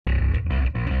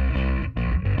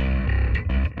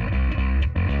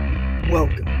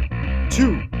Welcome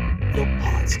to the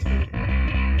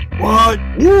Podski. What?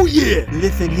 Oh yeah!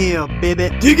 Listen here, baby.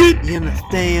 Dig it? You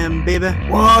understand, baby?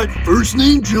 What? First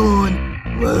name John,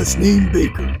 last name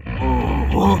Baker.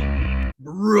 Uh-huh.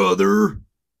 Brother.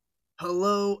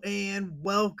 Hello and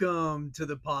welcome to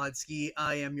the Podski.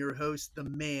 I am your host, the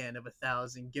man of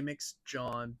 1,000 gimmicks,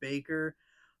 John Baker.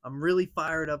 I'm really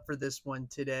fired up for this one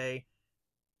today.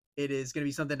 It is going to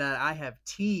be something that I have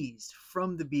teased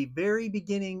from the very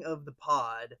beginning of the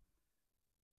pod.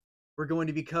 We're going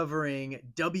to be covering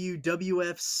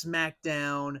WWF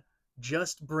Smackdown,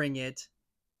 Just Bring It.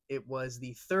 It was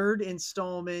the third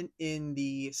installment in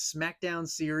the Smackdown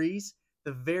series,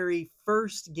 the very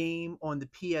first game on the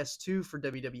PS2 for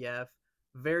WWF.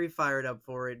 Very fired up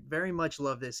for it. Very much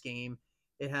love this game.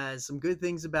 It has some good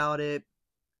things about it,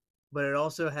 but it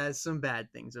also has some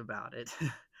bad things about it.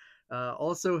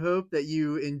 Also hope that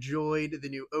you enjoyed the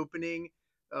new opening.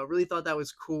 Really thought that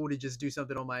was cool to just do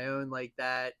something on my own like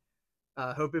that.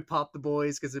 Hope it popped the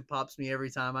boys because it pops me every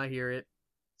time I hear it.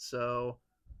 So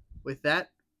with that,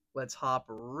 let's hop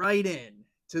right in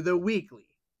to the weekly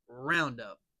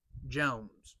Roundup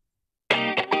Jones.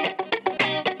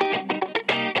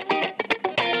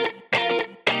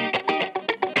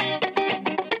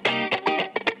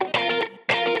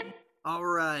 All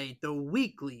right, the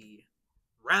weekly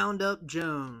Roundup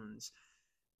Jones.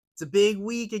 It's a big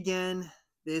week again.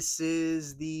 This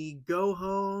is the go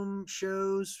home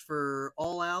shows for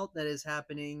All Out that is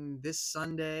happening this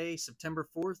Sunday, September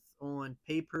 4th on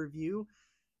pay-per-view.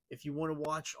 If you want to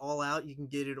watch All Out, you can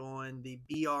get it on the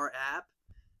BR app.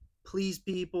 Please,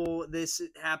 people, this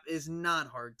app is not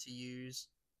hard to use.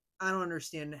 I don't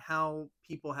understand how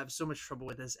people have so much trouble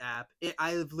with this app.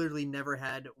 I've literally never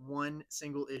had one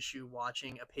single issue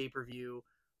watching a pay-per-view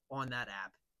on that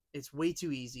app. It's way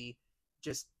too easy.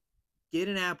 Just get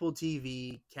an Apple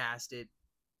TV, cast it,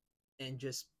 and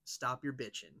just stop your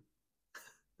bitching.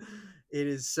 It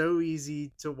is so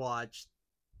easy to watch.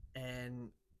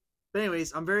 But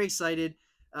anyways, I'm very excited.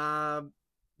 The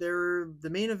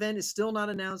main event is still not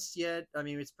announced yet. I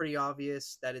mean, it's pretty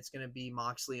obvious that it's going to be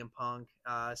Moxley and Punk.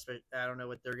 I don't know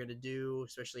what they're going to do,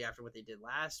 especially after what they did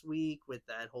last week with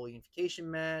that whole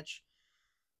unification match.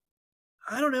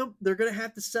 I don't know. They're going to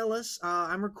have to sell us.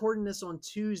 I'm recording this on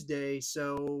Tuesday,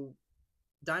 so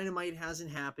Dynamite hasn't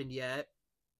happened yet.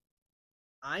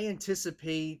 I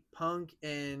anticipate Punk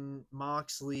and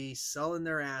Moxley selling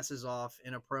their asses off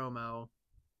in a promo.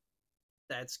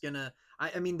 That's gonna.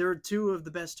 I mean, they're two of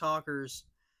the best talkers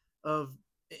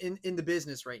in the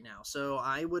business right now. So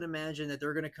I would imagine that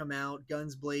they're gonna come out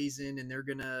guns blazing, and they're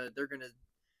gonna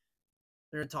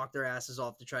talk their asses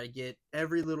off to try to get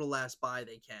every little last buy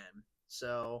they can.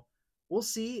 So we'll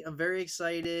see. I'm very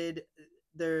excited.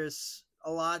 There's a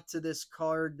lot to this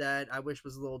card that I wish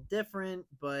was a little different,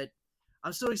 but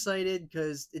I'm still excited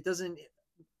because it doesn't.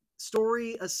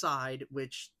 Story aside,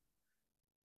 which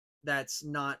that's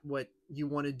not what you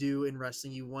want to do in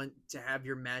wrestling. You want to have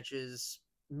your matches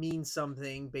mean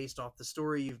something based off the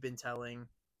story you've been telling.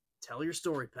 Tell your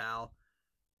story, pal.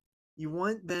 You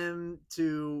want them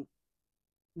to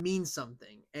mean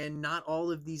something, and not all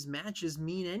of these matches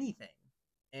mean anything.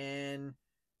 And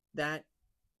that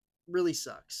really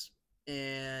sucks.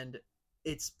 And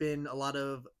it's been a lot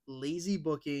of lazy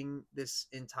booking this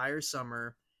entire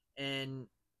summer. And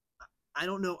I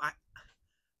don't know.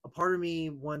 A part of me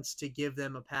wants to give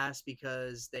them a pass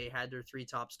because they had their three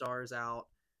top stars out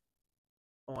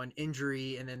on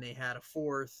injury, and then they had a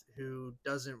fourth who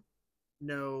doesn't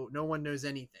know. No one knows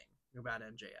anything about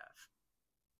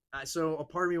MJF. So a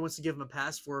part of me wants to give them a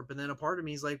pass for it, but then a part of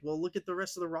me is like, well, look at the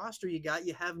rest of the roster you got.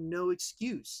 You have no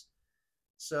excuse.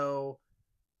 So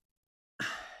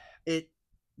I'm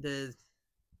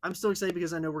still excited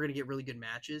because I know we're gonna get really good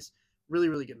matches, really,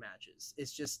 really good matches.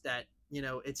 It's just that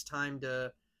it's time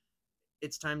to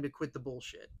quit the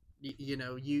bullshit.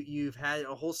 You've had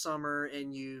a whole summer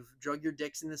and you've drug your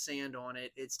dicks in the sand on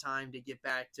it. It's time to get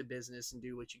back to business and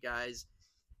do what you guys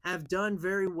have done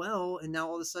very well and now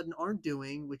all of a sudden aren't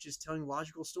doing, which is telling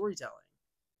logical storytelling.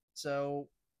 So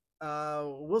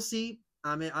we'll see.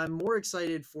 I'm more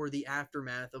excited for the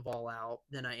aftermath of All Out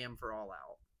than I am for All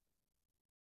Out.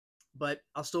 But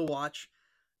I'll still watch.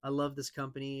 I love this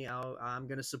company. I'm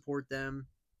going to support them.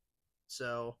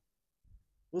 So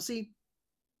we'll see.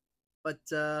 But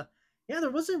yeah,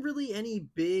 there wasn't really any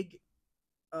big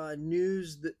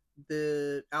news that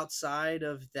the outside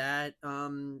of that.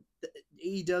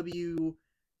 The AEW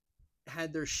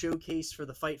had their showcase for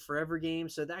the Fight Forever game,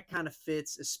 so that kind of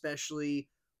fits, especially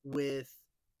with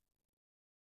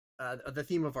the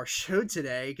theme of our show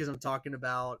today, because I'm talking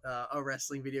about a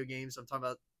wrestling video game. So I'm talking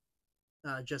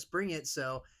about Just Bring It.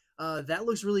 So That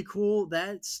looks really cool.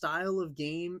 That style of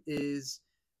game is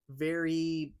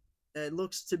very. It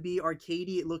looks to be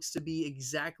arcadey. It looks to be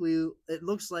exactly. It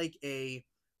looks like a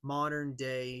modern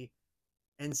day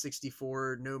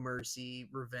N64 No Mercy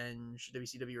Revenge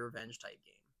WCW Revenge type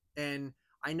game. And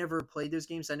I never played those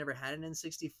games. I never had an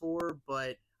N64,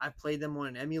 but I've played them on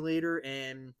an emulator,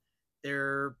 and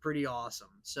they're pretty awesome.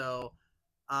 So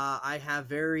I have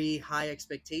very high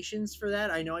expectations for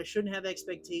that. I know I shouldn't have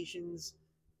expectations,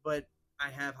 but I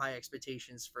have high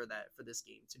expectations for that for this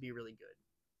game to be really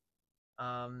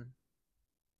good.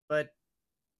 But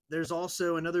there's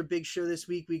also another big show this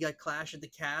week. We got Clash at the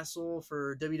Castle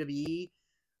for WWE.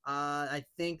 I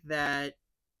think that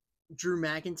Drew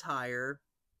McIntyre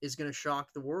is going to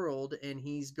shock the world, and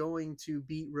he's going to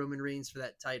beat Roman Reigns for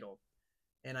that title.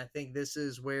 And I think this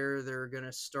is where they're going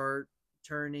to start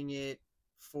turning it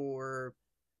for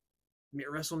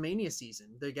WrestleMania season.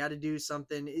 They got to do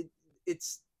something. It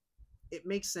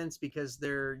makes sense because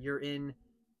you're in,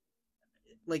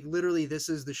 like, literally this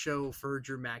is the show for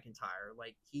Drew McIntyre.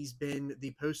 Like, he's been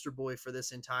the poster boy for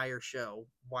this entire show.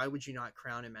 Why would you not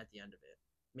crown him at the end of it?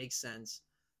 Makes sense.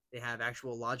 They have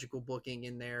actual logical booking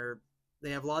in there. They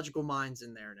have logical minds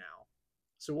in there now.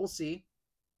 So we'll see.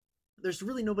 There's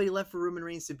really nobody left for Roman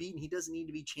Reigns to beat, and he doesn't need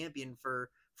to be champion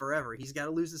for forever. He's got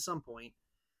to lose at some point.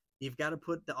 You've got to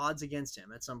put the odds against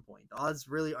him at some point. The odds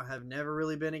really have never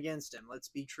really been against him. Let's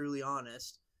be truly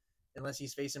honest. Unless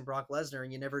he's facing Brock Lesnar,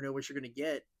 and you never know what you're going to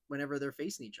get whenever they're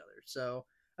facing each other. So,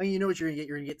 I mean, you know what you're going to get.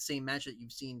 You're going to get the same match that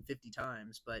you've seen 50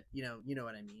 times, but you know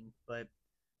what I mean. But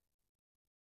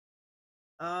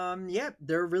yeah,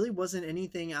 there really wasn't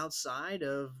anything outside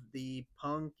of the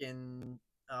Punk and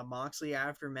Moxley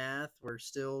aftermath. We're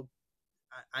still,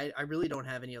 I really don't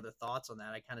have any other thoughts on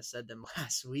that. I kind of said them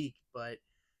last week, but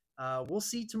we'll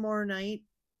see tomorrow night.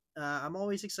 I'm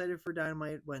always excited for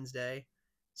Dynamite Wednesday,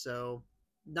 so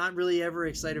not really ever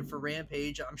excited for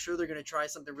Rampage. I'm sure they're going to try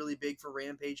something really big for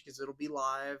Rampage because it'll be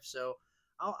live. So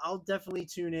I'll definitely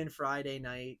tune in Friday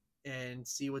night and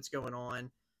see what's going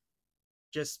on,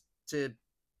 just to,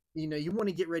 you want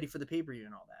to get ready for the pay-per-view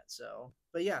and all that. So,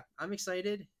 but yeah, I'm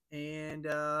excited, and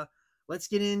let's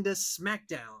get into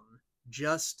Smackdown.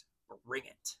 Just bring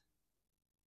it.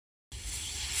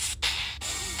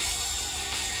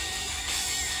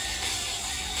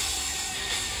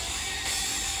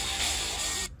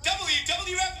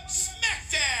 WWF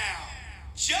Smackdown!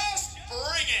 Just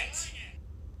bring it!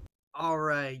 All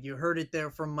right, you heard it there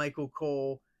from Michael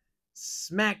Cole.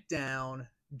 Smackdown,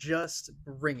 just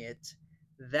bring it.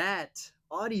 That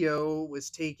audio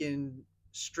was taken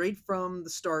straight from the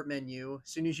start menu. As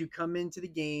soon as you come into the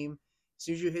game, as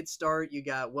soon as you hit start, you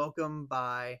got welcome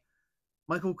by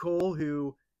Michael Cole,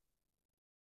 who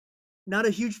not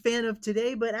a huge fan of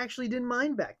today, but actually didn't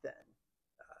mind back then.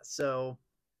 So,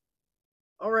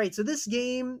 all right. So this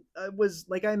game was,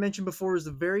 like I mentioned before, was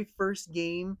the very first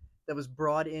game that was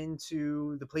brought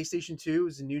into the PlayStation 2. It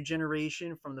was a new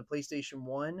generation from the PlayStation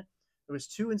 1. There was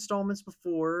 2 installments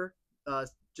before,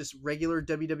 just regular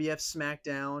WWF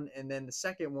SmackDown, and then the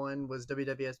second one was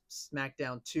WWF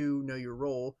SmackDown 2 Know Your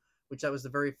Role, which that was the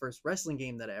very first wrestling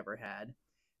game that I ever had.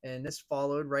 And this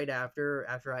followed right after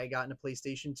I got into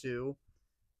PlayStation 2.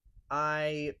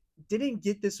 I didn't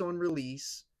get this on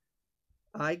release.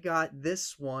 I got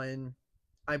this one,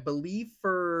 I believe,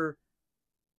 for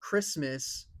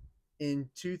Christmas in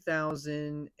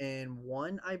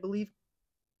 2001, I believe,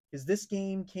 because this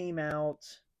game came out.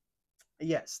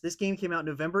 Yes, this game came out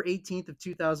November 18th of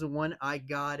 2001. I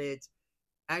got it,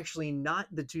 actually not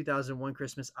the 2001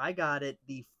 Christmas. I got it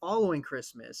the following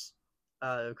Christmas.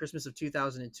 Christmas of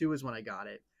 2002 is when I got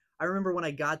it. I remember when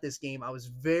I got this game, I was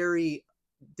very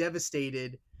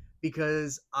devastated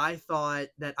because I thought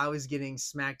that I was getting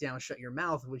SmackDown Shut Your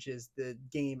Mouth, which is the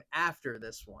game after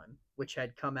this one, which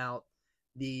had come out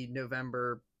the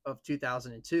November of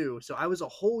 2002. So I was a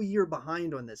whole year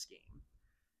behind on this game.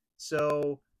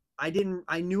 So I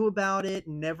knew about it,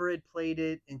 never had played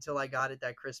it until I got it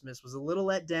that Christmas. Was a little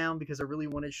let down because I really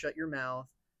wanted Shut Your Mouth,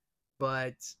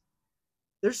 but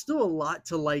there's still a lot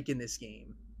to like in this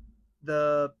game.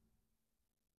 The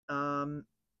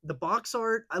the box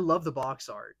art, I love the box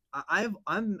art. I'm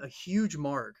a huge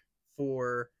mark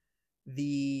for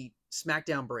the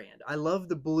SmackDown brand. I love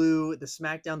the blue, the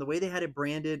SmackDown, the way they had it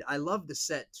branded. I love the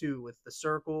set too, with the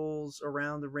circles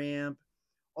around the ramp.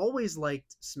 Always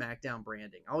liked SmackDown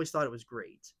branding. I always thought it was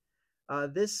great.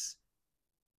 This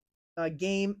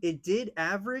game, it did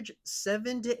average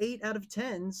 7 to 8 out of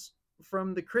 10s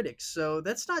from the critics. So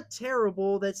that's not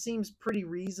terrible. That seems pretty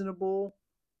reasonable.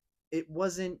 It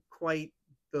wasn't quite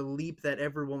the leap that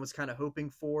everyone was kind of hoping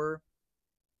for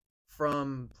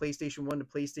from PlayStation 1 to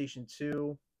PlayStation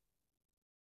 2.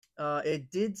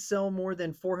 It did sell more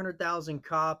than 400,000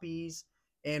 copies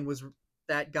and was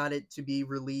that got it to be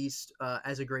released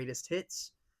as a greatest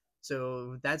hits.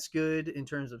 So that's good in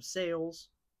terms of sales.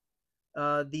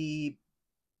 The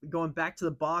Going back to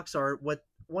the box art, what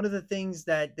one of the things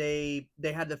that they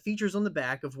had the features on the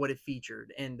back of what it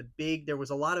featured, and there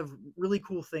was a lot of really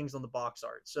cool things on the box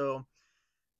art. So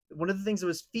one of the things that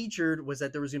was featured was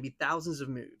that there was going to be thousands of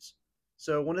moves.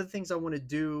 So one of the things I want to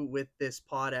do with this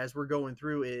pod as we're going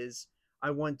through is I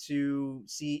want to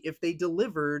see if they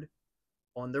delivered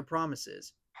on their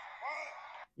promises.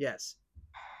 Yes,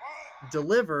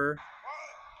 deliver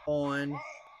on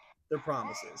their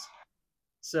promises.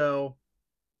 So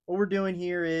what we're doing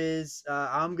here is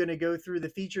I'm going to go through the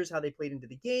features, how they played into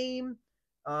the game,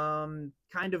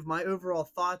 kind of my overall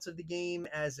thoughts of the game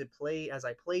as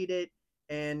I played it,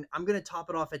 and I'm going to top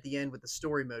it off at the end with the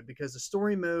story mode because the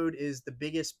story mode is the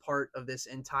biggest part of this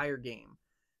entire game.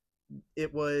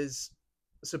 It was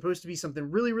supposed to be something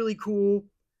really really cool.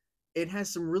 It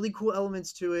has some really cool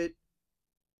elements to it,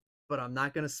 but I'm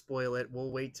not going to spoil it.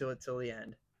 We'll wait till the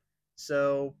end.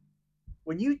 So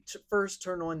when you first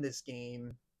turn on this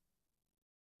game,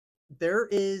 there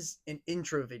is an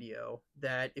intro video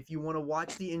that if you want to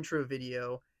watch the intro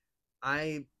video,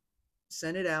 I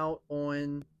sent it out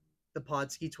on the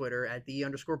Podsky Twitter at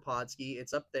 @the_Podsky.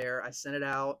 It's up there. I sent it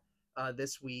out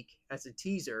this week as a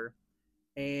teaser.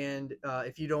 And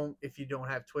if you don't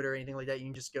have Twitter or anything like that, you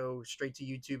can just go straight to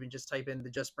YouTube and just type in the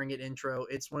Just Bring It intro.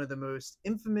 It's one of the most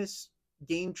infamous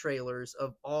game trailers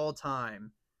of all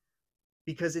time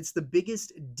because it's the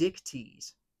biggest dick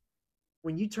tease.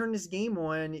 When you turn this game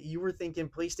on, you were thinking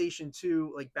PlayStation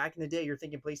 2, like back in the day, you're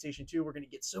thinking PlayStation 2, we're going to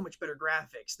get so much better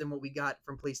graphics than what we got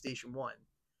from PlayStation 1.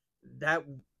 That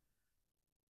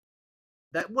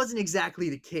that wasn't exactly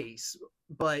the case,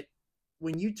 but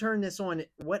when you turn this on,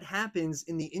 what happens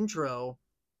in the intro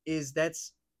is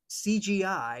that's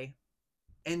CGI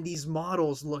and these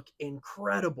models look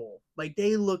incredible. Like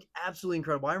they look absolutely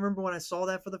incredible. I remember when I saw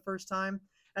that for the first time.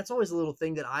 That's always a little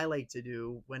thing that I like to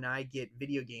do when I get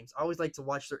video games. I always like to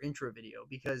watch their intro video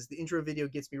because the intro video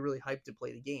gets me really hyped to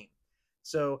play the game.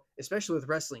 So, especially with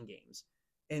wrestling games.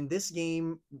 And this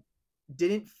game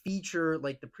didn't feature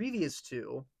like the previous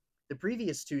two. The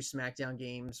previous two SmackDown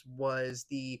games was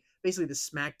the basically the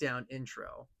SmackDown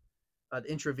intro, the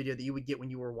intro video that you would get when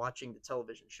you were watching the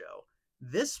television show.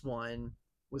 This one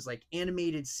was like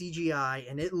animated CGI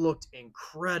and it looked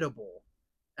incredible.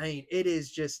 I mean, it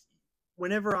is just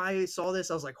whenever I saw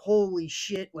this, I was like, holy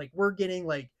shit, like we're getting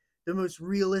like the most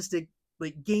realistic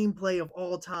like gameplay of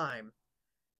all time.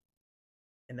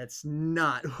 And that's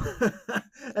not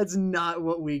that's not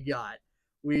what we got.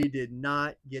 We did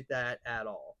not get that at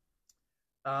all.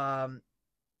 Um,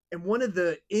 and one of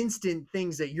the instant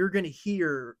things that you're going to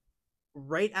hear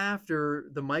right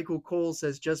after the Michael Cole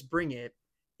says just bring it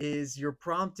is you're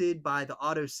prompted by the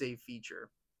autosave feature,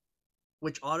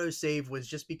 which autosave was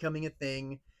just becoming a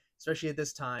thing, especially at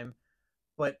this time.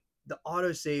 But the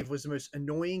autosave was the most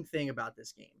annoying thing about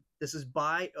this game. This is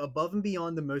by above and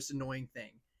beyond the most annoying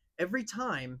thing. Every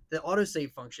time the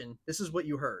autosave function, this is what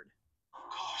you heard.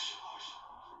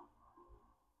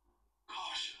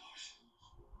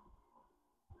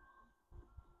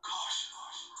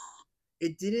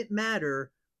 It didn't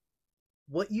matter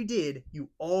what you did, you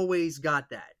always got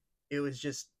that. It was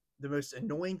just the most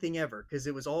annoying thing ever because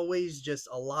it was always just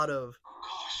a lot of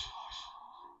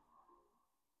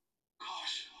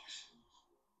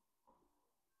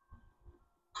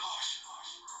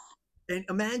and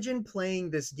imagine playing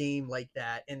this game like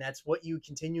that, and that's what you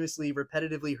continuously,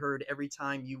 repetitively heard every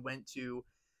time you went to,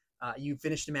 you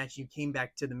finished a match, and you came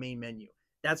back to the main menu.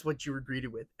 That's what you were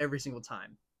greeted with every single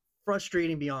time.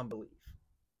 Frustrating beyond belief.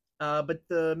 But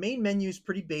the main menu is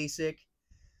pretty basic.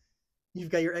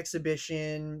 You've got your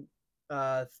exhibition,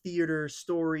 theater,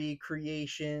 story,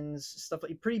 creations, stuff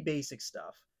like pretty basic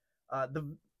stuff.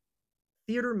 The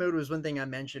theater mode was one thing I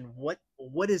mentioned.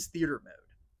 What is theater mode?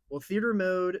 Well, theater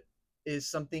mode is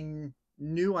something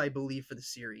new, I believe, for the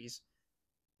series.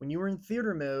 When you were in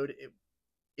theater mode,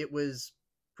 it was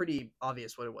pretty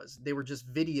obvious what it was. They were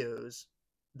just videos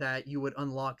that you would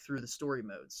unlock through the story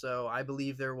mode. So I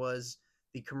believe there was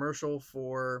the commercial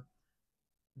for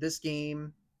this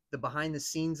game, the behind the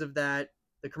scenes of that,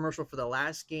 the commercial for the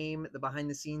last game, the behind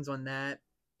the scenes on that,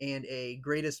 and a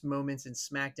greatest moments in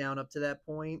SmackDown up to that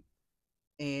point.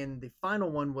 And the final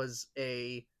one was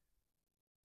a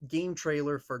game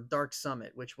trailer for Dark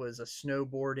Summit, which was a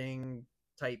snowboarding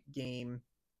type game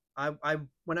I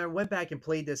when I went back and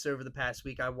played this over the past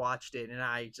week, I watched it and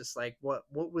I just like, what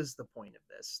was the point of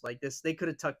this? Like this, they could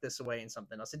have tucked this away in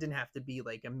something else. It didn't have to be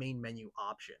like a main menu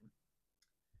option.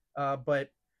 But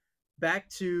back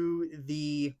to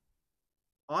the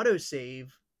autosave,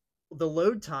 the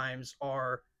load times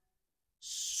are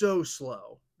so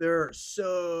slow. They're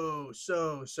so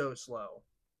slow.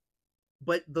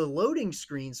 But the loading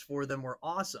screens for them were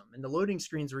awesome, and the loading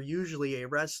screens were usually a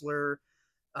wrestler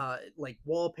like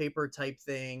wallpaper type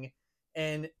thing.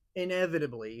 And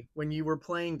inevitably, when you were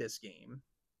playing this game,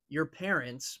 your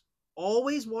parents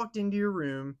always walked into your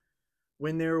room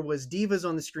when there was divas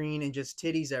on the screen and just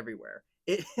titties everywhere.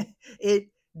 It it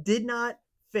did not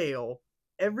fail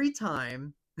every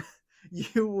time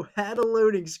you had a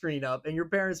loading screen up and your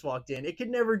parents walked in. It could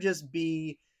never just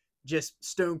be just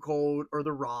Stone Cold or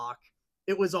The Rock.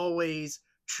 It was always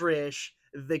Trish,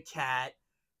 the cat,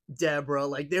 Deborah.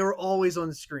 Like they were always on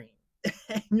the screen,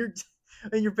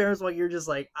 and your parents like you're just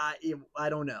like I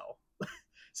don't know.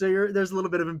 So there's a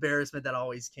little bit of embarrassment that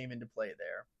always came into play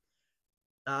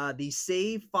there. The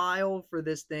save file for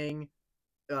this thing,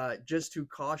 just to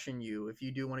caution you, if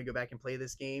you do want to go back and play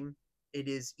this game, it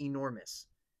is enormous.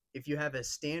 If you have a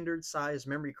standard size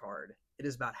memory card, it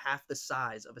is about half the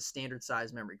size of a standard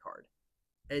size memory card.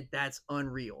 That's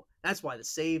unreal. That's why the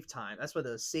save time, that's why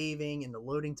the saving and the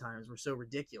loading times were so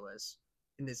ridiculous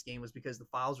in this game, was because the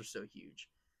files are so huge.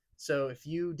 So if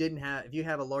you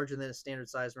have a larger than a standard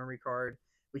size memory card,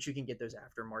 which you can get those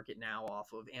aftermarket now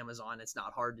off of Amazon, it's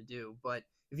not hard to do. But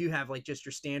if you have like just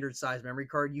your standard size memory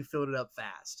card, you filled it up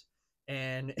fast.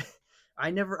 And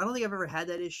I don't think I've ever had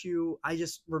that issue. I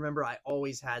just remember I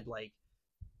always had like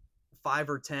 5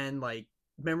 or 10 like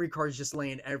memory cards just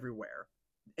laying everywhere,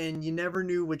 and you never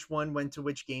knew which one went to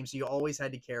which game, so you always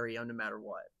had to carry them no matter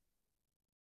what.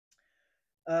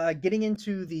 Getting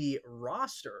into the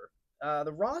roster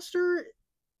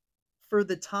for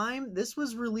the time, this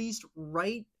was released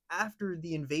right after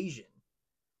the invasion,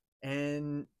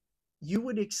 and you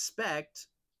would expect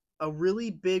a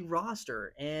really big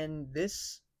roster, and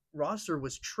this roster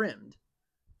was trimmed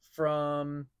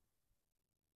from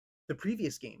the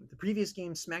previous game. The previous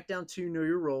game, SmackDown 2 Know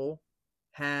Your Role,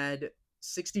 had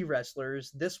 60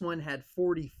 wrestlers. This one had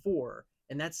 44,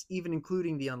 and that's even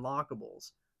including the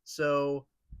unlockables. So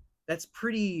that's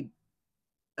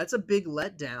that's a big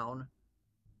letdown,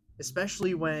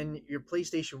 especially when your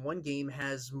PlayStation 1 game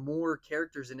has more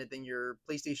characters in it than your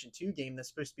PlayStation 2 game that's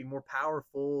supposed to be more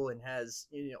powerful and has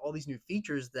all these new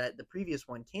features that the previous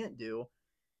one can't do.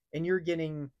 And you're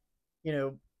getting, you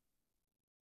know,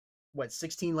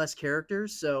 16 less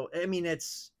characters. So I mean,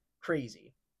 it's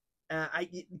crazy. I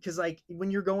Because like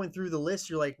when you're going through the list,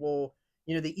 you're like, well,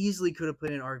 they easily could have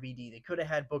put in RVD. They could have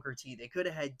had Booker T. They could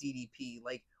have had DDP.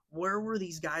 Like, where were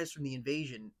these guys from the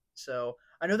invasion? So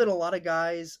I know that a lot of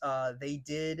guys, they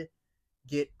did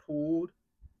get pulled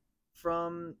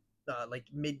from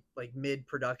mid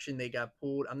production. They got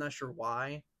pulled. I'm not sure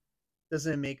why.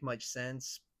 Doesn't make much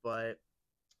sense, but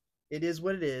it is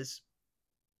what it is.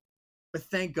 But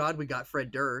thank God we got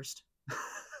Fred Durst.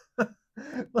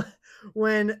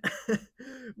 when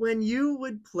when you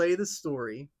would play the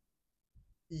story,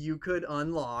 you could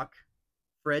unlock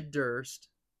Fred Durst.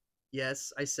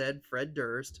 Yes, I said Fred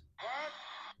Durst.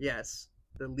 Yes,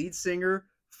 the lead singer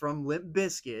from Limp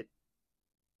Bizkit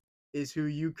is who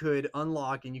you could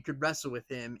unlock, and you could wrestle with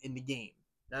him in the game.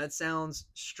 Now, that sounds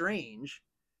strange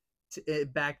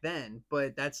back then,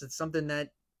 but that's something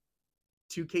that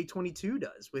 2K22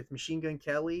 does with Machine Gun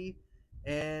Kelly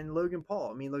and Logan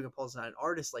Paul. I mean, Logan Paul's not an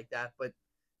artist like that, but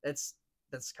that's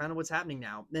kind of what's happening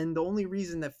now. And the only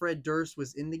reason that Fred Durst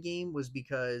was in the game was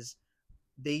because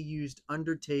they used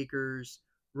Undertaker's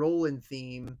Rollin'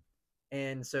 theme,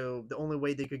 and so the only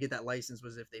way they could get that license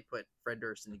was if they put Fred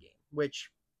Durst in the game, which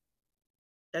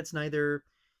that's neither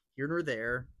here nor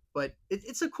there. But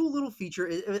it's a cool little feature.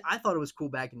 I thought it was cool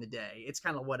back in the day. It's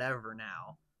kind of whatever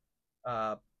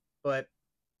now. But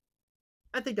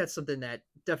I think that's something that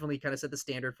definitely kind of set the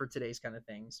standard for today's kind of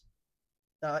things.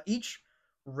 Each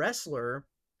wrestler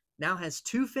now has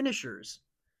two finishers.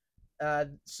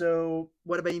 So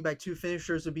what I mean by two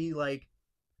finishers would be like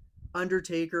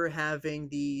Undertaker having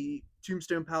the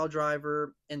Tombstone Pile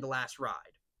Driver and the Last Ride.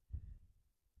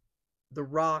 The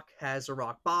Rock has a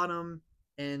Rock Bottom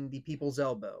and the People's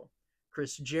Elbow.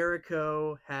 Chris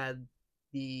Jericho had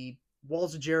the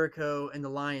Walls of Jericho and the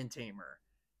Lion Tamer.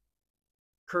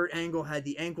 Kurt Angle had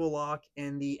the Ankle Lock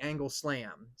and the Angle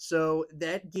Slam. So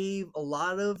that gave a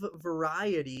lot of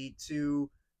variety to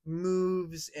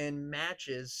moves and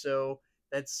matches. So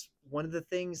that's one of the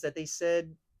things that they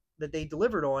said that they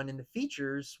delivered on in the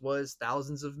features was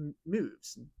thousands of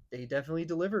moves. They definitely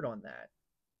delivered on that.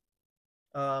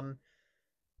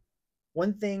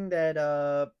 One thing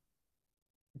that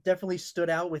definitely stood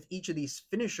out with each of these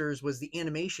finishers was the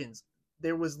animations.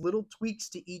 There was little tweaks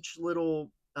to each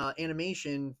little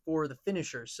animation for the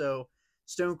finisher. So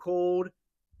Stone Cold,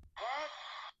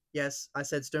 yes, I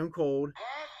said Stone Cold.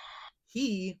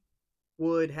 He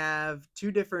would have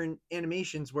two different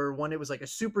animations where one it was like a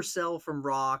supercell from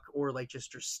Rock or like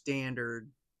just your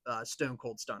standard Stone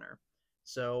Cold Stunner.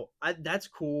 So that's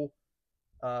cool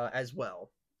as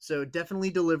well. So definitely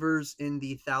delivers in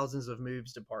the thousands of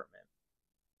moves department.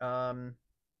 Um,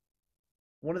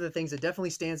 One of the things that definitely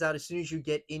stands out as soon as you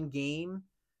get in game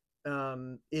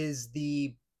is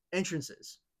the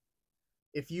entrances.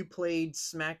 If you played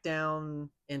Smackdown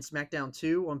and Smackdown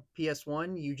 2 on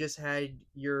PS1, you just had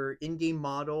your in-game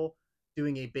model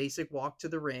doing a basic walk to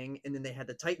the ring, and then they had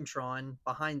the Titantron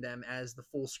behind them as the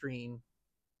full screen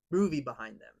movie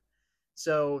behind them.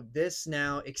 So this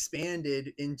now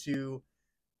expanded into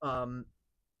um,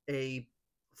 a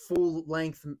full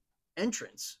length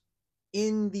entrance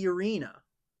in the arena.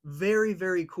 Very,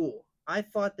 very cool. I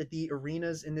thought that the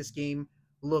arenas in this game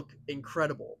look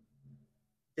incredible.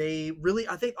 I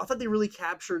thought they really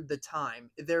captured the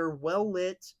time. They're well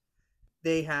lit.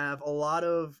 They have a lot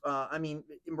of,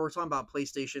 we're talking about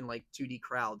PlayStation like 2D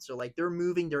crowd. So like they're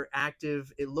moving, they're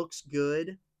active. It looks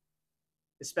good,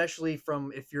 especially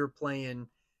from if you're playing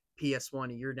PS1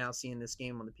 and you're now seeing this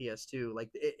game on the PS2. Like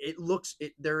it looks,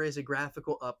 there is a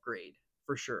graphical upgrade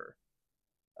for sure.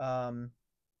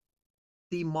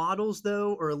 The models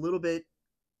though are a little bit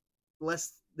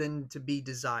less than to be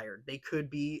desired. They could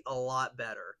be a lot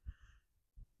better.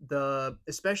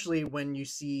 Especially when you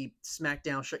see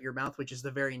Smackdown Shut Your Mouth, which is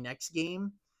the very next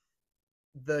game,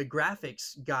 the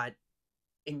graphics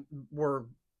were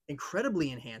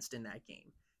incredibly enhanced in that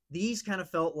game. These kind of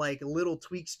felt like little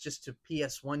tweaks just to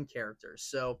PS1 characters.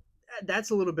 So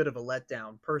that's a little bit of a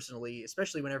letdown personally,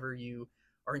 especially whenever you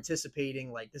are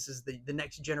anticipating like this is the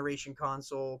next generation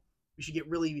console. We should get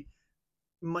really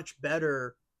much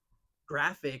better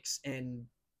graphics and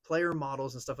player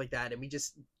models and stuff like that, and we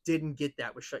just didn't get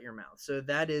that with Shut Your Mouth. So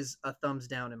that is a thumbs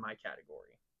down in my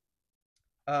category.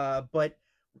 But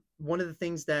one of the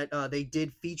things that they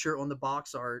did feature on the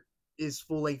box art is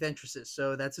full length entrances.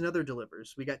 So that's another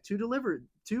delivers. We got two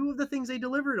of the things they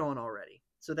delivered on already.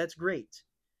 So that's great.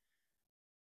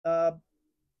 Uh,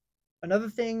 Another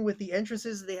thing with the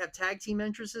entrances, they have tag team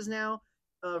entrances now.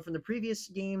 From the previous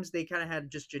games, they kind of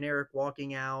had just generic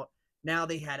walking out. Now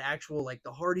they had actual, like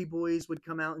the Hardy Boys would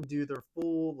come out and do their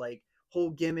full, like,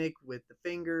 whole gimmick with the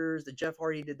fingers. The Jeff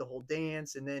Hardy did the whole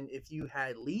dance. And then if you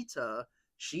had Lita,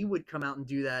 she would come out and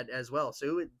do that as well.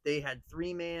 So they had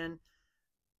 3-man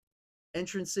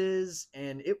entrances,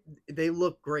 and they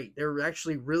look great. They're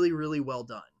actually really, really well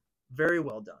done. Very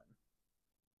well done.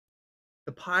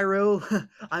 The pyro,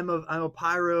 I'm a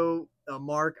pyro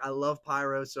mark. I love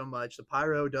pyro so much. The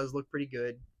pyro does look pretty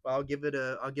good. I'll give it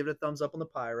a thumbs up on the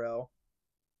pyro.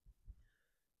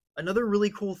 Another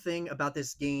really cool thing about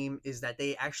this game is that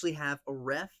they actually have a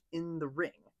ref in the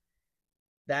ring.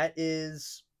 That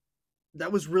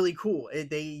was really cool.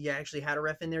 They actually had a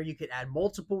ref in there. You could add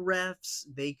multiple refs.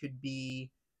 They could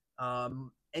be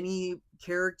any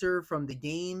character from the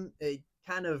game. It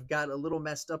kind of got a little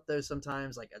messed up though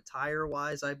sometimes, like attire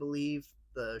wise. I believe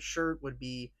the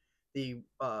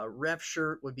ref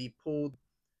shirt would be pulled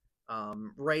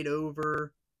right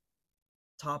over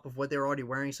top of what they're already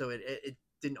wearing, so it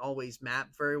didn't always map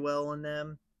very well on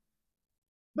them.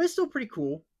 But it's still pretty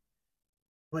cool.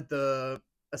 But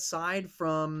aside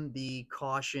from the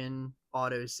caution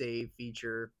autosave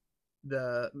feature,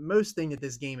 the most thing that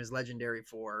this game is legendary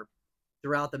for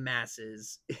throughout the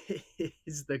masses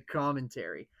is the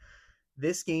commentary.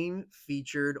 This game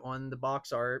featured on the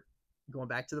box art, going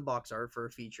back to the box art for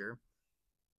a feature,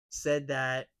 said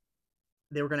that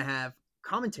they were going to have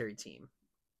commentary team,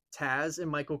 Taz and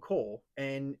Michael Cole,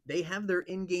 and they have their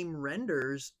in-game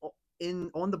renders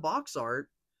on the box art.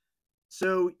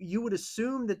 So you would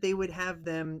assume that they would have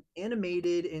them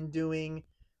animated and doing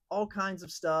all kinds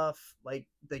of stuff. Like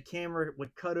the camera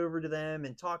would cut over to them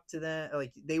and talk to them.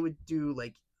 Like they would do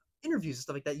like interviews and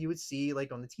stuff like that you would see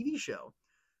like on the TV show.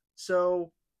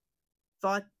 So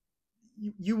thought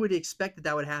you would expect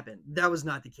that would happen. That was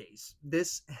not the case.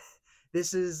 This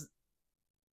is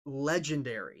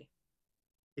legendary.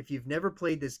 If you've never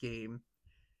played this game,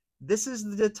 this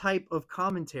is the type of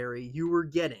commentary you were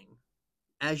getting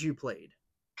as you played.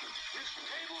 This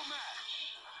table match,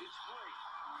 it's great.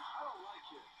 I don't like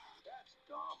it. That's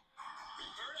dumb.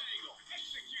 Third angle,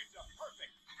 executes a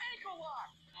perfect ankle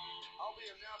lock. I'll be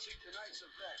announcing tonight's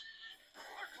event.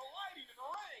 They're colliding in the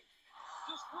ring.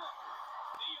 Just look.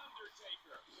 The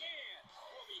Undertaker. And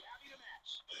we'll be having a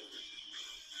match.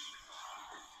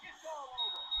 It's all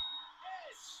over.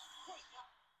 Edge.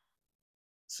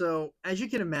 So, as you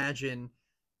can imagine,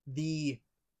 the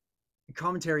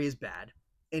commentary is bad,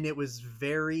 and it was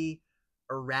very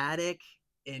erratic,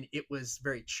 and it was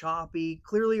very choppy.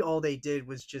 Clearly, all they did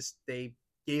was just they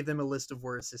gave them a list of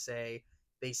words to say.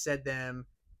 They said them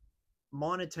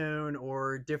monotone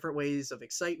or different ways of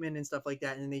excitement and stuff like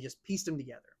that, and they just pieced them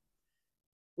together,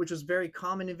 which was very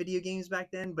common in video games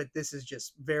back then, but this is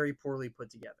just very poorly put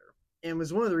together. And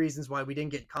was one of the reasons why we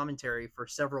didn't get commentary for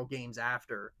several games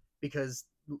after, because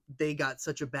they got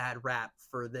such a bad rap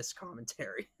for this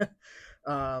commentary.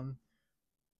 um,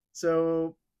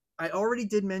 so I already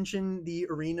did mention the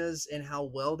arenas and how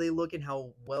well they look and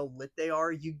how well lit they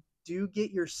are. You do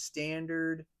get your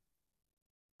standard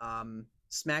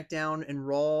Smackdown and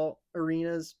Raw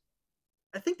arenas.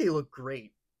 I think they look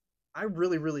great. I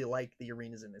really, really like the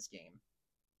arenas in this game.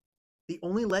 The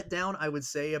only letdown I would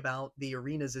say about the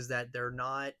arenas is that they're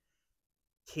not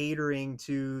catering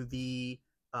to the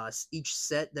each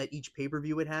set that each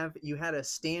pay-per-view would have. You had a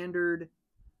standard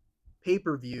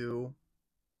pay-per-view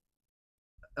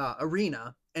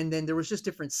arena, and then there was just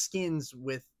different skins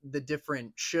with the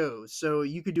different shows. So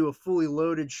you could do a fully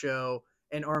loaded show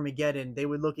and Armageddon. They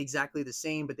would look exactly the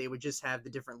same, but they would just have the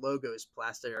different logos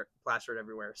plastered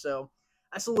everywhere. So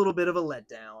that's a little bit of a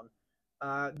letdown.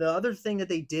 The other thing that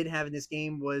they did have in this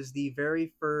game was the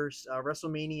very first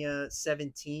WrestleMania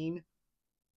 17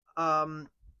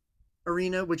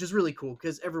 arena, which is really cool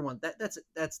because everyone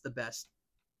that's the best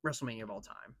WrestleMania of all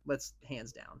time. Let's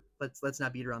hands down. Let's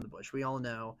not beat around the bush. We all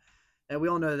know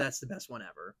that's the best one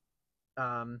ever.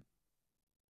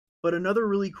 But another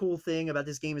really cool thing about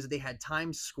this game is that they had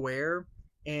Times Square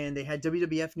and they had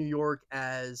WWF New York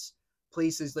as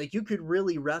places like you could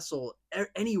really wrestle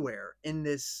anywhere in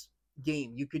this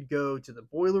game. You could go to the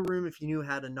boiler room if you knew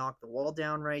how to knock the wall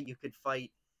down right. You could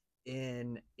fight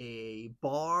in a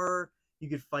bar. You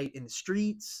could fight in the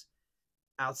streets,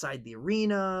 outside the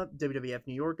arena, WWF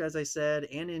New York, as I said,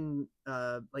 and in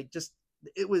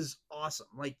it was awesome.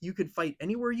 Like you could fight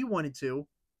anywhere you wanted to.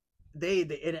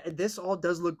 This all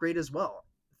does look great as well.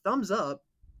 Thumbs up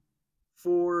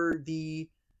for the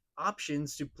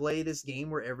options to play this game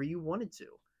wherever you wanted to,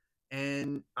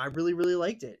 and I really really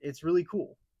liked it. It's really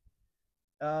cool.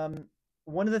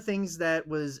 One of the things that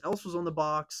was on the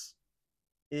box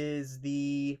is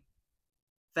the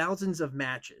thousands of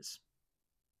matches.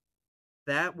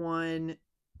 That one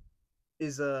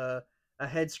is a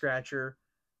head scratcher.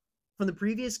 From the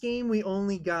previous game, we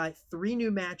only got 3 new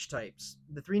match types.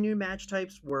 The 3 new match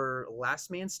types were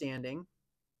Last Man Standing,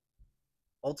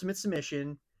 Ultimate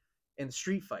Submission, and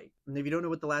Street Fight. And if you don't know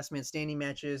what the Last Man Standing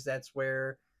match is, that's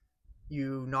where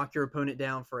you knock your opponent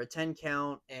down for a 10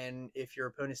 count, and if your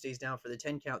opponent stays down for the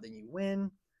 10 count, then you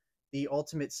win. The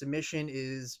Ultimate Submission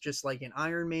is just like an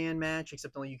Iron Man match,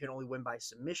 except you can only win by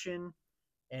submission,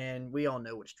 and we all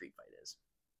know what Street Fight is.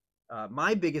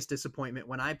 My biggest disappointment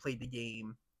when I played the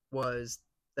game was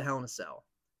the Hell in a Cell.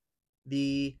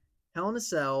 The Hell in a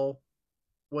Cell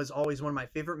was always one of my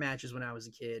favorite matches when I was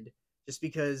a kid, just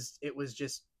because it was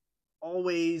just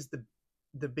always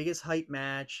the biggest hype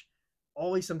match.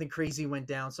 Always something crazy went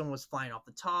down. Someone was flying off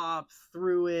the top,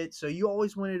 through it. So you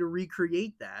always wanted to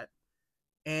recreate that.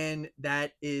 And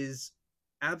that is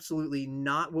absolutely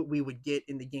not what we would get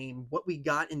in the game. What we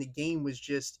got in the game was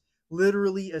just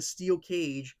literally a steel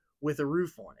cage with a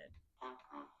roof on it.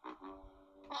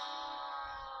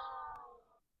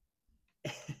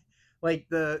 Like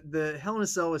the Hell in a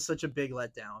Cell was such a big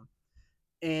letdown.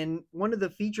 And one of the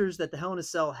features that the Hell in a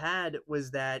Cell had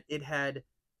was that it had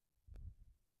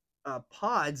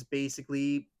pods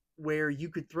basically where you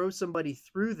could throw somebody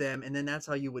through them, and then that's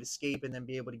how you would escape and then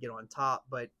be able to get on top.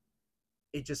 But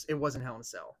it wasn't Hell in a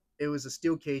Cell. It was a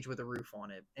steel cage with a roof on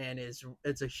it, and it's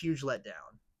a huge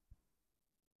letdown.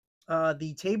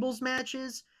 The tables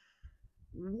matches,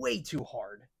 way too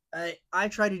hard. I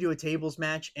tried to do a tables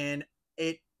match, and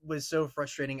it was so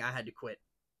frustrating I had to quit.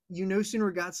 You no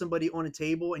sooner got somebody on a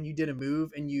table and you did a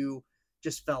move and you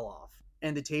just fell off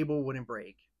and the table wouldn't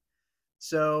break.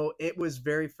 So it was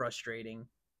very frustrating.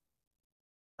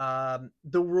 The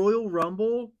Royal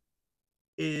Rumble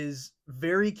is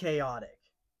very chaotic,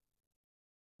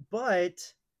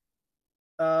 but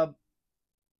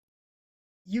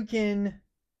you can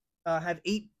have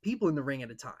 8 people in the ring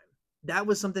at a time. That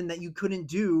was something that you couldn't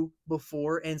do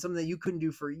before, and something that you couldn't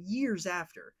do for years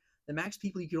after. The max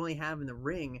people you could only have in the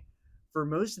ring for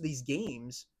most of these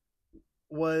games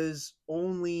was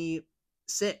only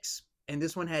 6, and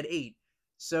this one had 8.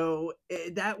 So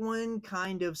that one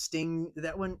kind of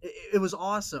that one, it was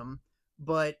awesome,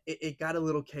 but it got a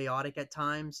little chaotic at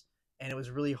times, and it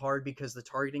was really hard because the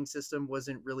targeting system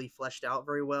wasn't really fleshed out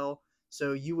very well.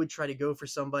 So you would try to go for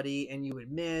somebody and you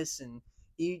would miss, and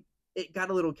you, it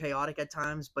got a little chaotic at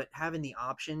times. But having the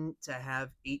option to have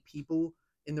 8 people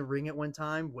in the ring at one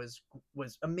time was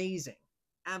amazing,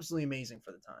 absolutely amazing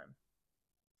for the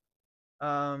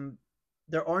time.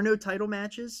 There are no title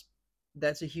matches.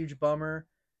 That's a huge bummer.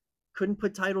 Couldn't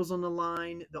put titles on the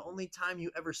line. The only time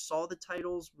you ever saw the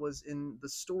titles was in the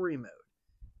story mode,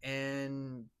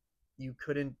 and you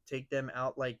couldn't take them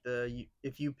out like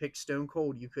if you picked Stone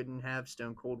Cold, you couldn't have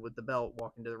Stone Cold with the belt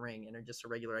walk into the ring in just a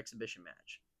regular exhibition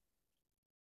match.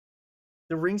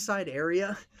 The ringside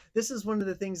area, this is one of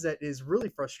the things that is really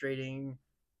frustrating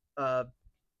uh,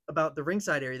 about the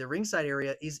ringside area. The ringside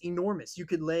area is enormous. You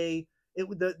could lay it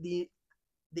with the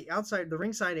outside, the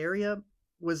ringside area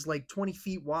was like 20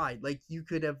 feet wide. Like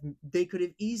they could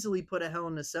have easily put a Hell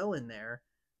in a Cell in there,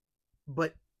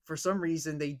 but for some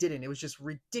reason they didn't. It was just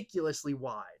ridiculously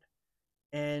wide,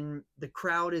 and the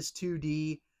crowd is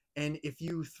 2D. And if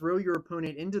you throw your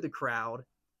opponent into the crowd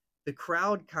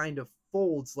kind of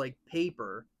folds like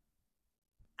paper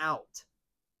out,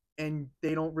 and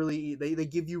they don't really they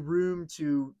give you room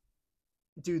to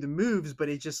do the moves, but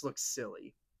it just looks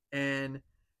silly. And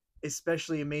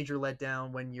especially a major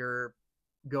letdown when you're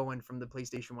going from the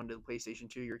PlayStation 1 to the PlayStation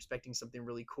 2, you're expecting something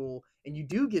really cool, and you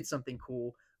do get something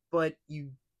cool, but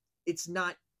it's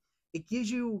not, it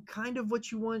gives you kind of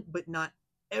what you want, but not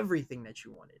everything that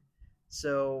you wanted.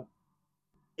 So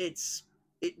it's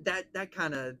that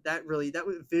kind of that really that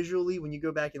visually, when you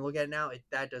go back and look at it now,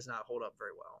 that does not hold up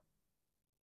very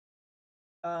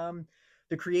well.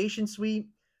 The creation suite,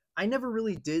 I never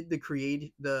really did the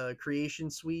creation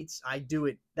suites. I do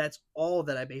it. That's all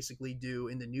that I basically do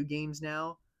in the new games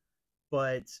now.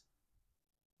 But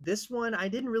this one, I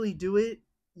didn't really do it.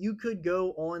 You could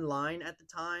go online at the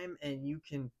time and you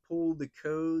can pull the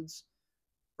codes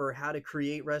for how to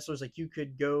create wrestlers. Like you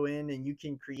could go in and you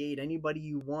can create anybody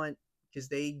you want because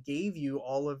they gave you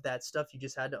all of that stuff. You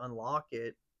just had to unlock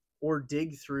it or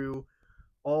dig through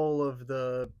all of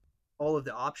the all of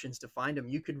the options to find them.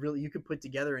 You could put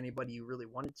together anybody you really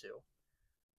wanted to.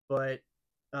 But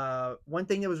one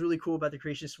thing that was really cool about the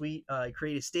Creation Suite,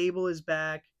 Creative Stable is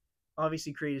back.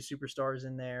 Obviously, Creative Superstars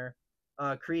in there.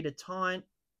 Creative Taunt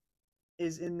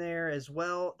is in there as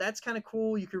well. That's kind of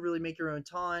cool. You could really make your own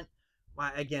taunt.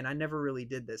 Again, I never really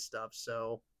did this stuff,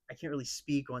 so I can't really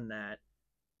speak on that.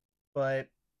 But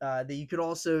that you could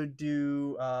also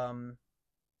do.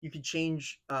 You could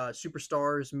change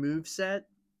Superstars move set.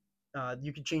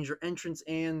 You could change their entrance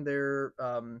and their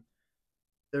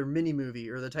mini movie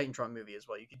or the Titantron movie as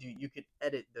well. You could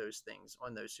edit those things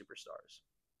on those superstars.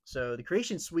 So the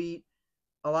Creation Suite,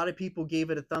 a lot of people gave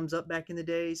it a thumbs up back in the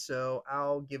day, so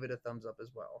I'll give it a thumbs up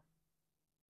as well.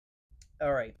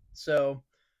 All right, so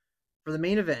for the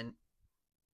main event,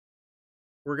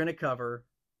 we're going to cover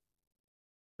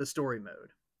the story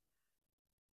mode.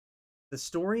 The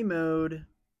story mode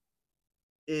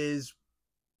is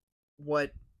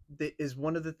is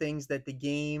one of the things that the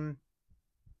game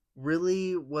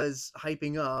really was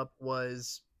hyping up,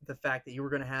 was the fact that you were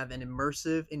going to have an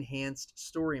immersive, enhanced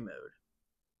story mode.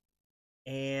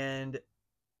 And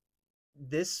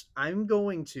this, I'm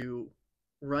going to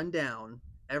run down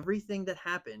everything that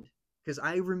happened because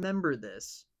I remember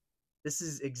this. This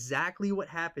is exactly what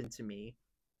happened to me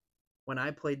when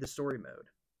I played the story mode.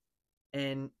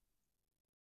 And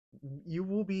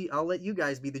I'll let you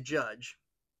guys be the judge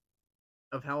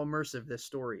of how immersive this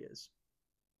story is.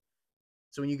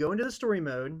 So when you go into the story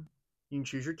mode, you can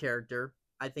choose your character.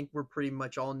 I think we're pretty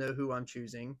much all know who I'm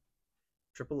choosing.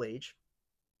 Triple H.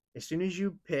 As soon as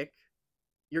you pick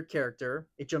your character,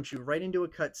 it jumps you right into a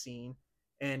cutscene,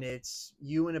 and it's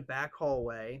you in a back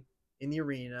hallway in the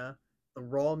arena. The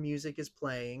Raw music is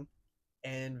playing,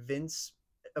 and Vince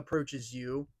approaches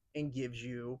you and gives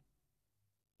you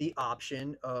the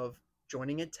option of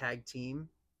joining a tag team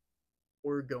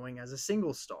or going as a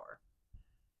single star.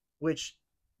 Which,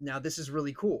 now this is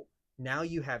really cool. Now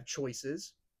you have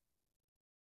choices,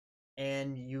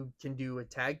 and you can do a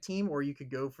tag team or you could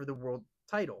go for the world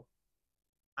title.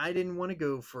 I didn't want to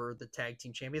go for the tag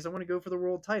team champions. I want to go for the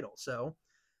world title. So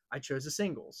I chose the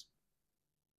singles.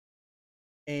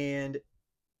 And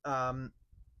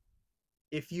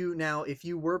if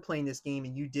you were playing this game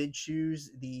and you did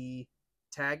choose the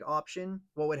tag option,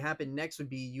 what would happen next would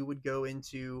be you would go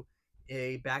into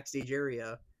a backstage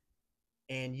area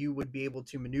and you would be able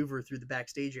to maneuver through the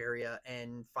backstage area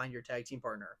and find your tag team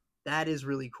partner. That is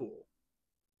really cool.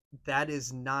 that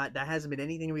hasn't been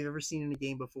anything we've ever seen in a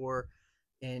game before,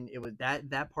 and it was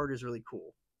that part is really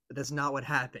cool. But that's not what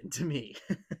happened to me.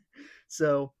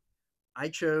 So I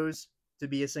chose to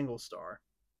be a single star.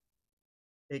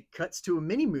 It cuts to a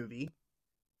mini movie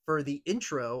for the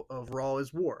intro of Raw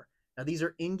is War. Now these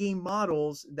are in-game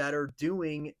models that are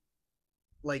doing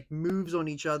like moves on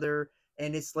each other,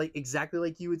 and it's like exactly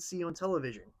like you would see on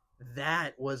television.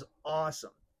 That was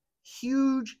awesome.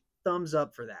 Huge thumbs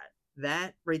up for that.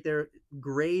 That right there,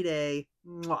 grade A.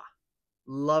 Mwah.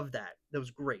 Love that. That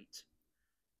was great.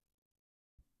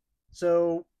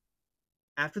 So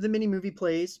after the mini movie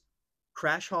plays,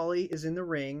 Crash Holly is in the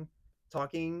ring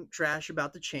talking trash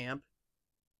about the champ.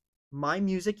 My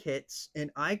music hits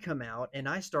and I come out and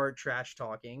I start trash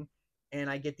talking, and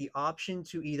I get the option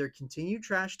to either continue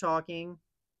trash talking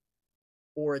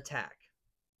or attack.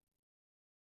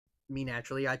 Me,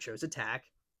 naturally, I chose attack,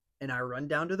 and I run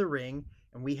down to the ring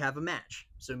and we have a match.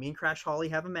 So me and Crash Holly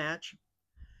have a match.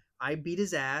 I beat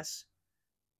his ass.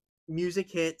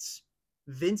 Music hits.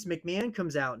 Vince McMahon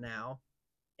comes out now,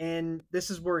 and this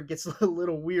is where it gets a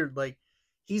little weird. Like,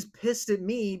 he's pissed at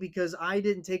me because I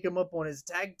didn't take him up on his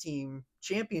tag team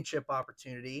championship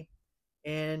opportunity,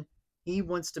 and he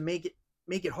wants to make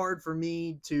it hard for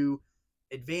me to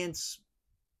advance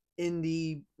in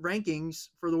the rankings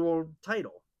for the world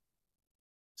title.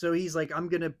 So he's like, I'm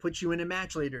gonna put you in a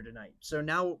match later tonight. So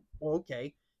now, well,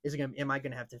 okay, am I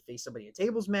gonna have to face somebody a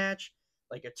tables match,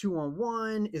 like a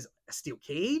 2-on-1? Is a steel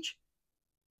cage?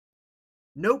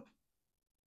 Nope.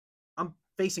 I'm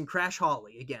facing Crash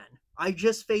Holly again. I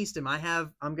just faced him.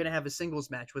 I'm gonna have a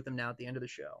singles match with him now at the end of the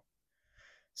show.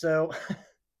 So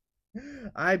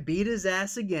I beat his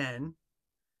ass again,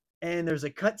 and there's a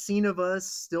cut scene of us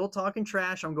still talking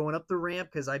trash. I'm going up the ramp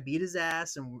because I beat his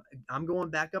ass, and I'm going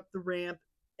back up the ramp,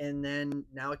 and then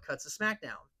now it cuts to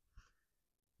SmackDown.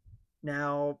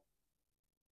 Now,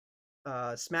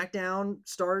 SmackDown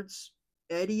starts.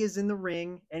 Eddie is in the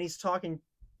ring, and he's talking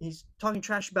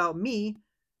trash about me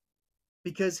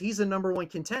because he's a number one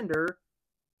contender.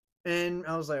 And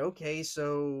I was like, okay,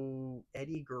 so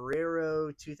Eddie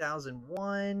Guerrero,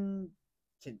 2001,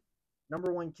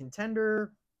 number one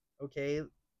contender. Okay.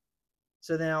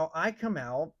 So now I come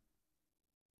out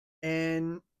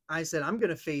and I said, I'm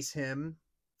going to face him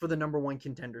for the number one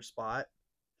contender spot.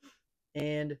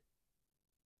 And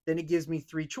then it gives me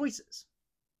three choices.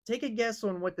 Take a guess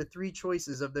on what the three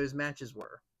choices of those matches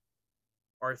were.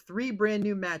 Are three brand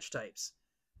new match types.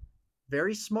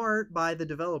 Very smart by the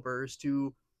developers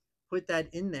to put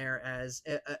that in there as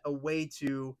a way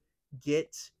to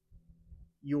get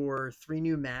your three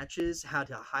new matches, how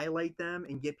to highlight them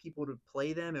and get people to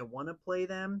play them and want to play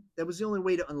them. That was the only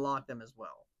way to unlock them as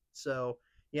well. So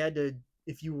you had to,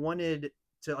 if you wanted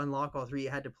to unlock all three, you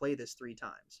had to play this three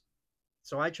times.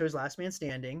 So I chose Last Man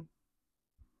Standing.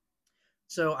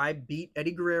 So I beat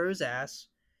Eddie Guerrero's ass,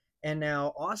 and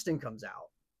now Austin comes out.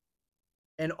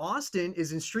 And Austin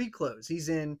is in street clothes. He's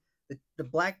in the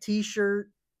black t-shirt,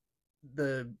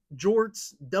 the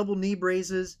jorts, double knee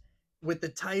braces with the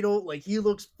title. Like, he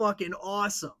looks fucking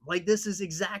awesome. Like, this is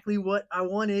exactly what I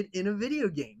wanted in a video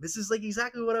game. This is like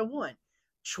exactly what I want.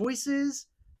 Choices,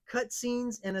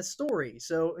 cutscenes, and a story.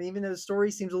 So even though the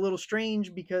story seems a little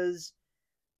strange because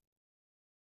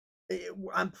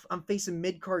I'm facing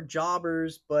mid-card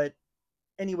jobbers, but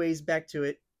anyways, back to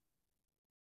it.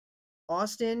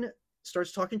 Austin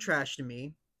starts talking trash to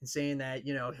me and saying that,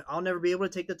 I'll never be able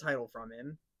to take the title from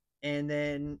him. And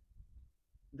then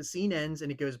the scene ends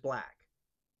and it goes black.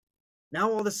 Now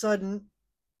all of a sudden,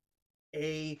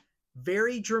 a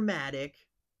very dramatic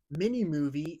mini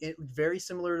movie, very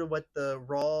similar to what the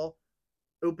Raw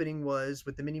opening was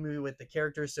with the mini movie with the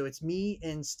characters. So it's me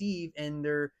and Steve, and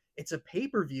it's a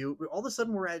pay-per-view. All of a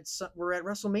sudden, we're at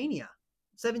WrestleMania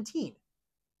 17.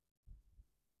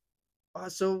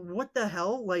 So what the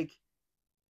hell? Like,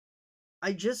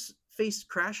 I just faced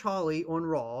Crash Holly on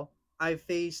Raw. I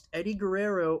faced Eddie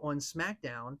Guerrero on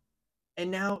SmackDown, and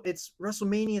now it's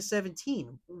WrestleMania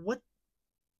 17. What?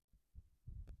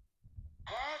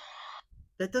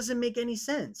 That doesn't make any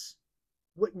sense.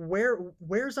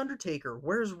 Where's Undertaker?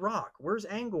 Where's Rock? Where's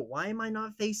Angle? Why am I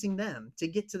not facing them to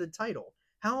get to the title?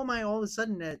 How am I all of a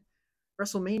sudden at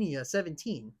WrestleMania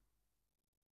 17?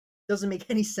 Doesn't make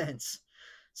any sense.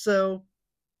 So,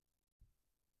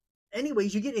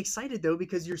 anyways, you get excited though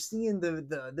because you're seeing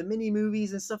the mini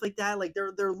movies and stuff like that. Like,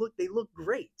 they look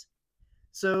great.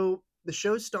 So the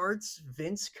show starts.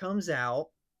 Vince comes out,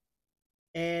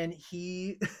 and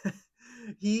he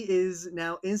he is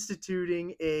now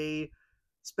instituting a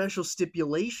special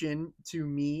stipulation to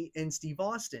me and Steve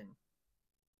Austin.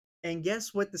 And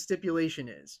guess what the stipulation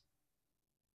is?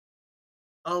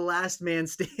 a last man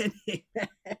standing match.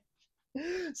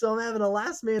 So I'm having a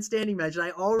last man standing match, and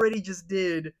I already just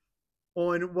did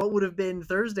on what would have been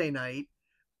Thursday night.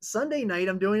 Sunday night,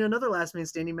 I'm doing another last man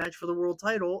standing match for the world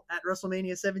title at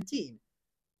WrestleMania 17.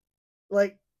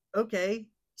 Like, okay,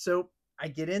 so I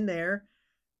get in there,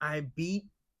 I beat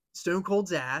Stone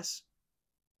Cold's ass.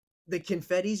 The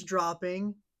confetti's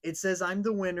dropping. It says I'm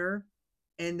the winner,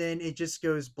 and then it just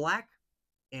goes black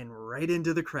and right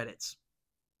into the credits.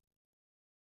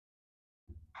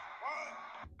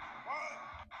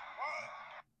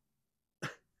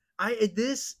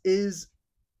 This is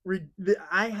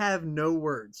I have no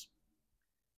words.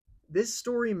 This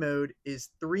story mode is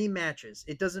 3 matches.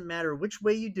 It doesn't matter which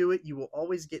way you do it, you will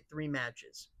always get 3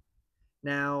 matches.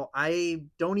 Now, I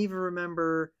don't even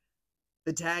remember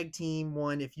the tag team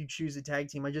one if you choose a tag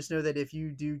team. I just know that if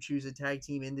you do choose a tag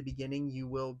team in the beginning, you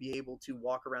will be able to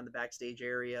walk around the backstage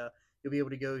area. You'll be able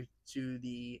to go to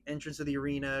the entrance of the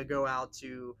arena, go out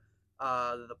to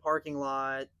the parking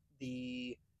lot,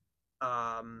 the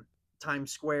um,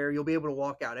 Times Square. You'll be able to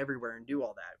walk out everywhere and do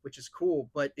all that, which is cool.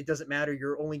 But it doesn't matter.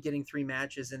 You're only getting 3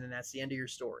 matches, and then that's the end of your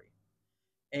story.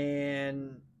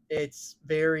 And it's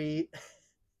very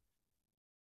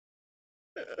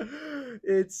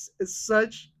it's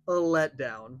such a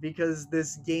letdown because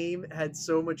this game had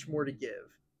so much more to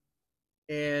give.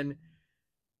 And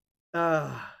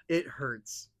it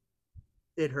hurts.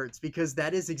 It hurts because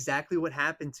that is exactly what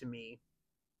happened to me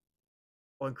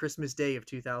on Christmas Day of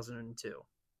 2002.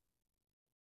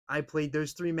 I played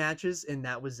those 3 matches and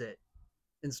that was it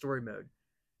in story mode.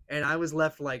 And I was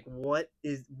left like, what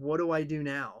do I do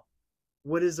now?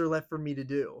 What is there left for me to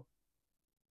do?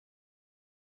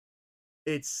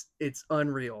 It's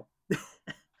unreal.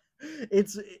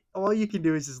 It's all you can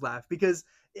do is just laugh because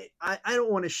I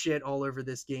don't want to shit all over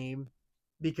this game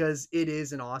because it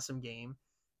is an awesome game.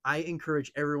 I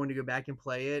encourage everyone to go back and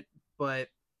play it, but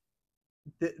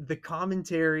the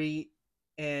commentary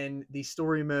and the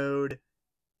story mode,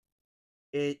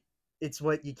 it it's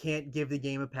what you can't give the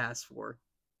game a pass for.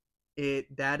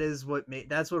 That's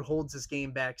what holds this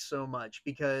game back so much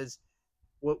because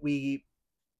what we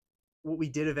what we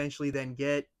did eventually then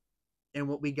get and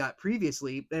what we got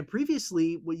previously, and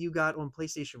previously what you got on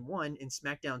PlayStation 1 in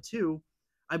Smackdown 2,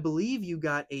 I believe you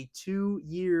got a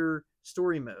 2-year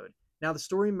story mode. Now the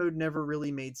story mode never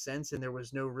really made sense and there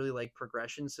was no really like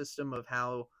progression system of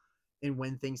how and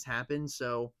when things happen,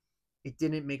 so it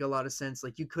didn't make a lot of sense.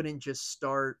 Like you couldn't just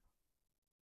start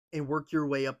and work your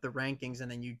way up the rankings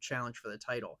and then you challenge for the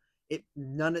title. It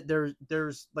none of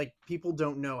there's like people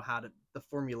don't know how to the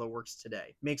formula works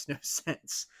today. Makes no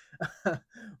sense.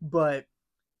 But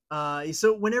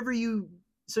so whenever you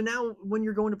so now when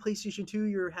you're going to PlayStation 2,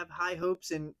 you have high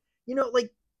hopes and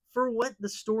like for what the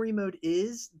story mode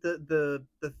is, the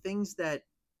things that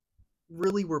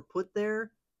really were put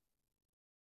there,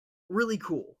 really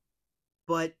cool.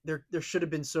 But there should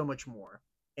have been so much more.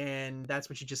 And that's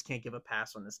what you just can't give a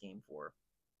pass on this game for.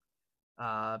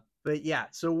 But yeah,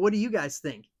 so what do you guys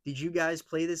think? Did you guys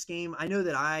play this game? I know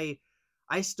that I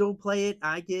still play it.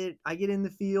 I get in the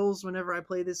feels whenever I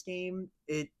play this game.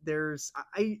 I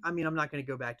mean I'm not going to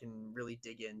go back and really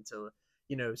dig into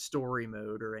story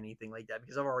mode or anything like that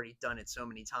because I've already done it so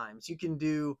many times. You can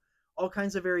do all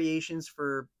kinds of variations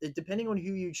for depending on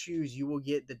who you choose, you will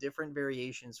get the different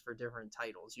variations for different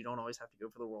titles. You don't always have to go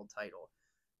for the world title.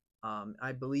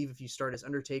 I believe if you start as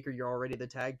Undertaker, you're already the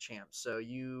tag champ, so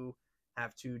you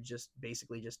have to just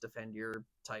basically just defend your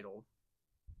title.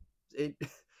 It,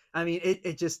 I mean,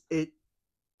 it just it.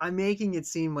 I'm making it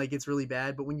seem like it's really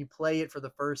bad, but when you play it for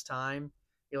the first time,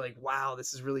 you're like, wow,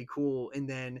 this is really cool, and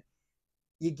then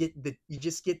you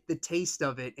just get the taste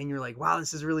of it, and you're like, wow,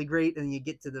 this is really great, and then you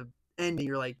get to the end, and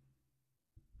you're like,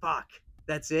 fuck,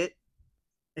 that's it.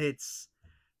 It's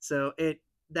so it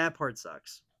that part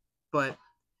sucks, but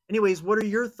anyways, what are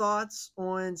your thoughts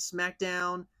on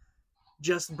SmackDown?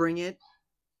 Just bring it,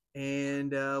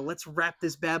 and let's wrap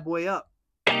this bad boy up.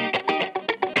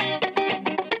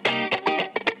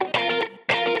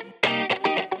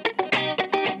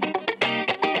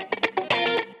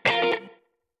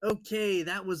 Okay,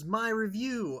 that was my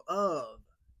review of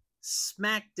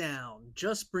SmackDown.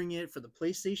 Just bring it for the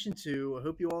PlayStation 2. I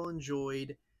hope you all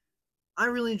enjoyed. I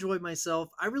really enjoyed myself.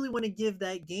 I really want to give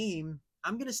that game.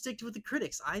 I'm going to stick with the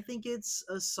critics. I think it's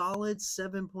a solid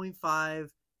 7.5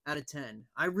 out of 10.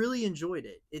 I really enjoyed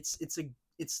it.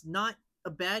 It's not a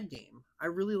bad game. I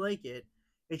really like it.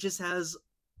 It just has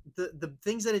the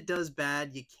things that it does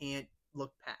bad you can't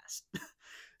look past.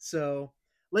 So,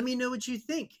 let me know what you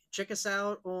think. Check us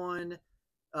out on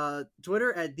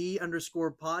Twitter at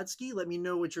 _Podski. Let me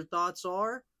know what your thoughts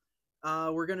are.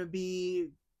 We're going to be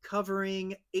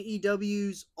covering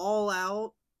AEW's All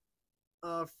Out.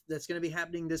 That's going to be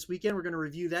happening this weekend. We're going to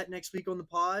review that next week on the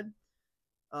pod.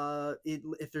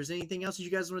 If there's anything else you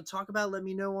guys want to talk about, let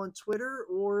me know on Twitter,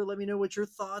 or let me know what your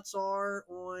thoughts are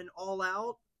on All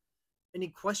Out. Any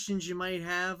questions you might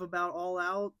have about All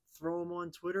Out, throw them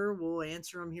on Twitter. We'll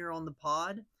answer them here on the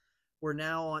pod. We're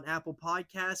now on Apple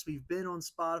Podcasts. We've been on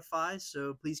Spotify,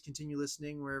 so please continue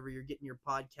listening wherever you're getting your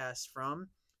podcasts from.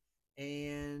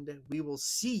 And we will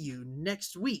see you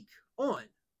next week on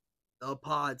the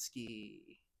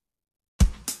Podski.